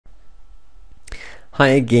Hi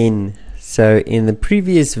again. So in the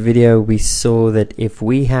previous video we saw that if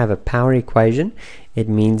we have a power equation, it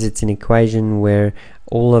means it's an equation where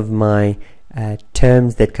all of my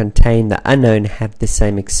terms that contain the unknown have the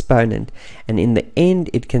same exponent, and in the end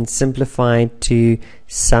it can simplify to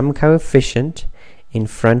some coefficient in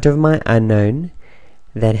front of my unknown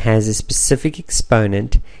that has a specific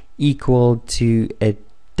exponent equal to a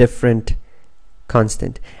different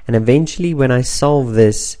constant. And eventually when I solve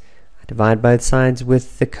this, I divide both sides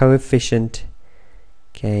with the coefficient.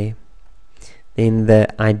 Okay, then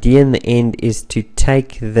the idea in the end is to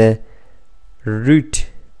take the root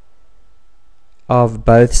of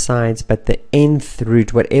both sides, but the nth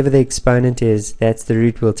root, whatever the exponent is, that's the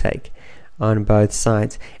root we'll take on both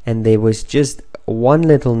sides. And there was just one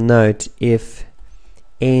little note: if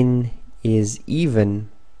n is even,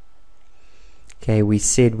 okay, we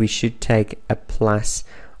said we should take a plus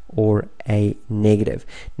or a negative.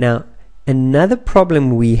 Now another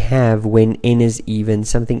problem we have when n is even,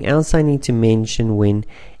 something else I need to mention when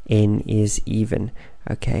n is even.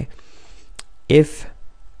 Okay, if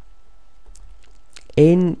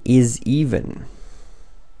n is even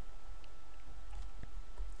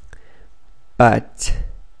but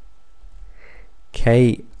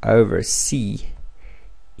k over c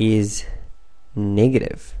is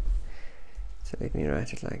negative, so let me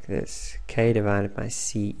write it like this: k divided by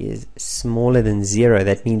c is smaller than 0,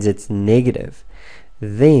 that means it's negative,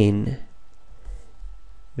 then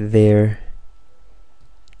there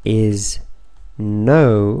is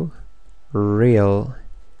no real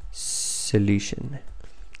solution.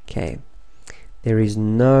 Okay, there is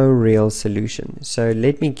no real solution. So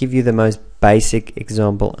let me give you the most basic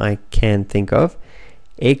example I can think of.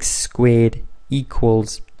 X squared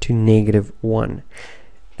equals to -1.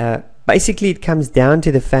 Basically it comes down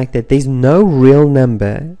to the fact that there's no real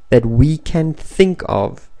number that we can think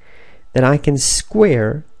of that I can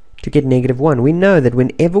square to get -1. We know that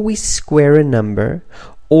whenever we square a number,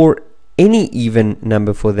 or any even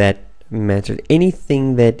number for that matter,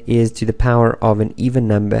 anything that is to the power of an even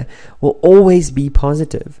number will always be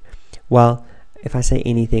positive. Well, if I say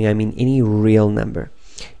anything, I mean any real number.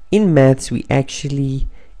 In maths, we actually,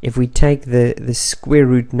 if we take the square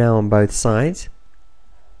root now on both sides,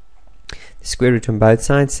 the square root on both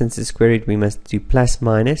sides, since the square root we must do plus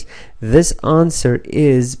minus, this answer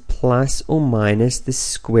is plus or minus the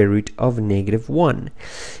square root of -1.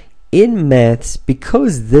 In maths,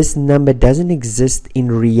 because this number doesn't exist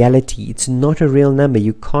in reality, it's not a real number,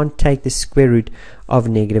 you can't take the square root of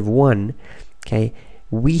 -1, okay,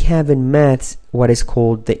 we have in maths what is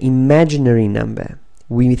called the imaginary number.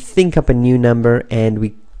 We think up a new number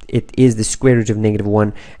and it is the square root of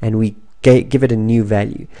 -1, and we give it a new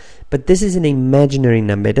value. But this is an imaginary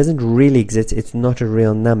number, it doesn't really exist, it's not a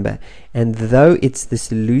real number, and though it's the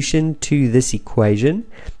solution to this equation,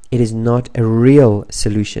 it is not a real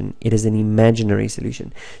solution, it is an imaginary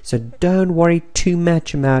solution. So don't worry too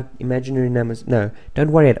much about imaginary numbers. No,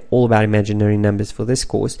 don't worry at all about imaginary numbers for this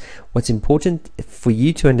course. What's important for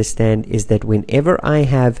you to understand is that whenever I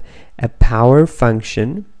have a power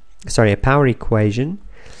function, sorry, a power equation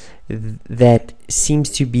that seems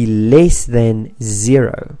to be less than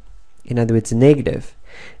 0, in other words negative,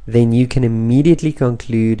 then you can immediately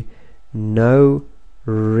conclude no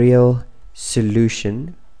real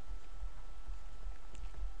solution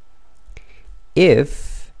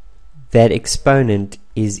if that exponent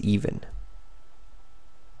is even.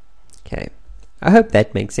 Okay, I hope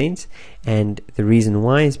that makes sense, and the reason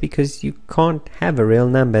why is because you can't have a real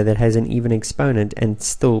number that has an even exponent and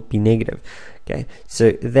still be negative. Okay,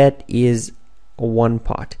 so that is one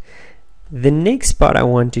part. The next part I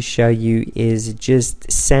want to show you is just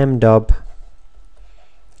SAMDOB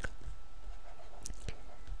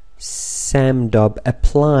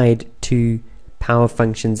applied to power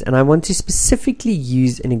functions, and I want to specifically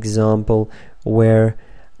use an example where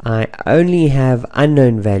I only have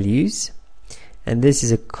unknown values, and this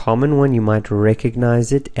is a common one. You might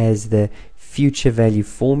recognize it as the future value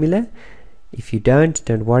formula. If you don't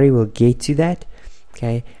worry, we'll get to that.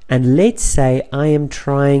 Okay, and let's say I am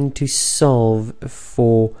trying to solve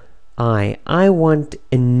for I want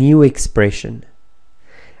a new expression.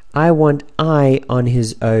 I want I on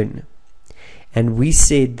his own, and we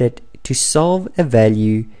said that to solve a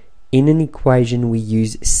value in an equation we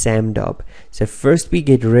use SAMDOB. So first we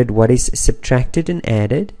get rid what is subtracted and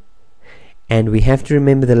added, and we have to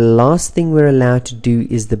remember the last thing we're allowed to do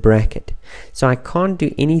is the bracket. So I can't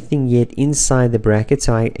do anything yet inside the bracket,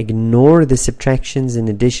 so I ignore the subtractions and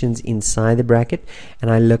additions inside the bracket, and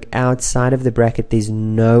I look outside of the bracket. There's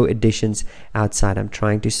no additions outside. I'm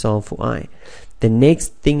trying to solve for I. The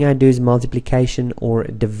next thing I do is multiplication or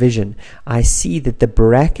division. I see that the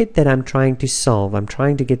bracket that I'm trying to solve, I'm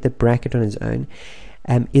trying to get the bracket on its own,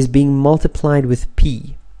 is being multiplied with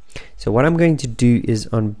p. So what I'm going to do is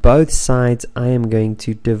on both sides I am going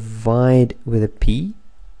to divide with a p.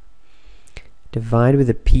 Divide with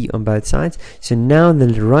a p on both sides. So now on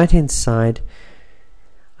the right hand side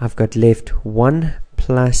I've got left 1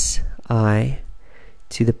 plus I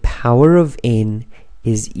to the power of n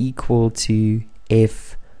is equal to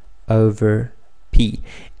f over p.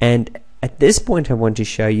 And at this point I want to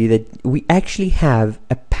show you that we actually have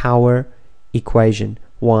a power equation.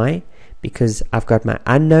 Why? Because I've got my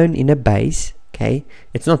unknown in a base. Okay,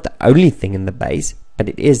 it's not the only thing in the base, but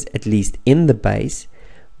it is at least in the base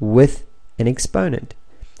with an exponent.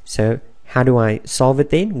 So how do I solve it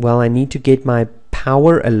then? Well, I need to get my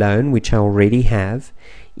power alone, which I already have,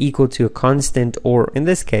 equal to a constant, or in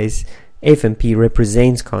this case f and p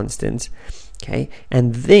represents constants. Okay,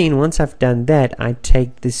 and then once I've done that, I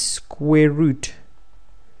take the square root,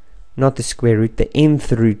 not the square root, the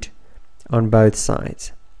nth root on both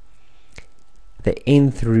sides. The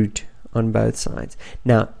nth root on both sides.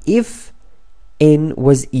 Now if n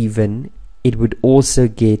was even, it would also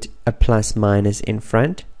get a plus minus in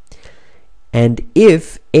front, and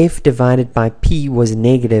if f divided by p was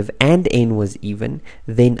negative and n was even,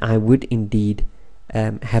 then I would indeed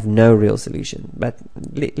have no real solution. But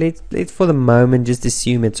let's for the moment just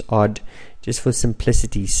assume it's odd, just for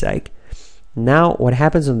simplicity's sake. Now what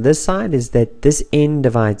happens on this side is that this n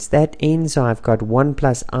divides that n, so I've got 1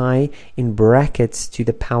 plus I in brackets to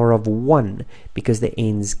the power of 1 because the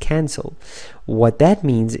n's cancel. What that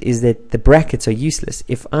means is that the brackets are useless.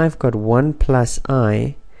 If I've got 1 plus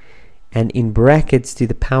I and in brackets to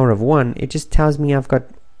the power of 1, it just tells me I've got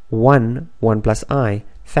 1 plus I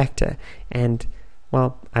factor, and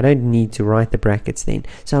well, I don't need to write the brackets then.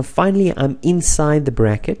 So finally I'm inside the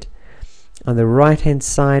bracket. On the right hand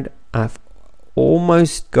side I've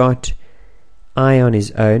almost got I on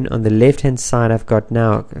his own. On the left hand side I've got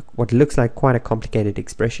now what looks like quite a complicated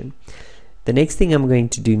expression. The next thing I'm going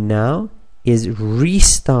to do now is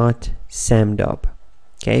restart SAMDOB.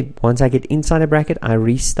 Okay, once I get inside a bracket, I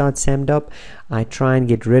restart SAMDOB. I try and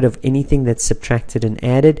get rid of anything that's subtracted and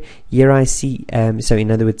added. Here I see, so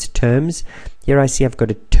in other words, terms. Here I see I've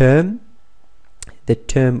got a term. The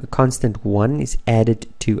term constant 1 is added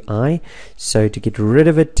to I. So to get rid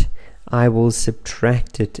of it, I will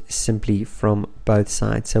subtract it simply from both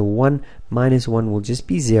sides. So 1 minus 1 will just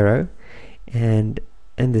be 0, and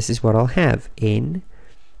this is what I'll have. N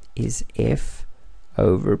is f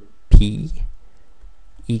over p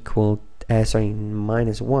equal,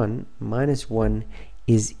 minus 1. Minus 1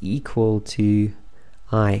 is equal to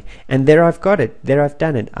I. And there I've got it. There I've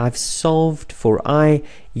done it. I've solved for I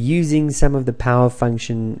using some of the power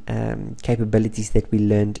function capabilities that we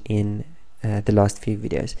learned in the last few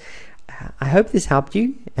videos. I hope this helped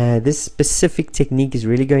you. This specific technique is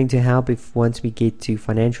really going to help if once we get to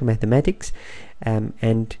financial mathematics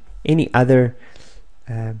and any other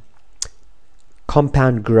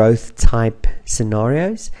compound growth type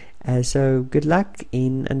scenarios. So good luck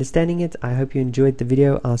in understanding it. I hope you enjoyed the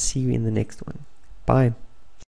video. I'll see you in the next one. Bye.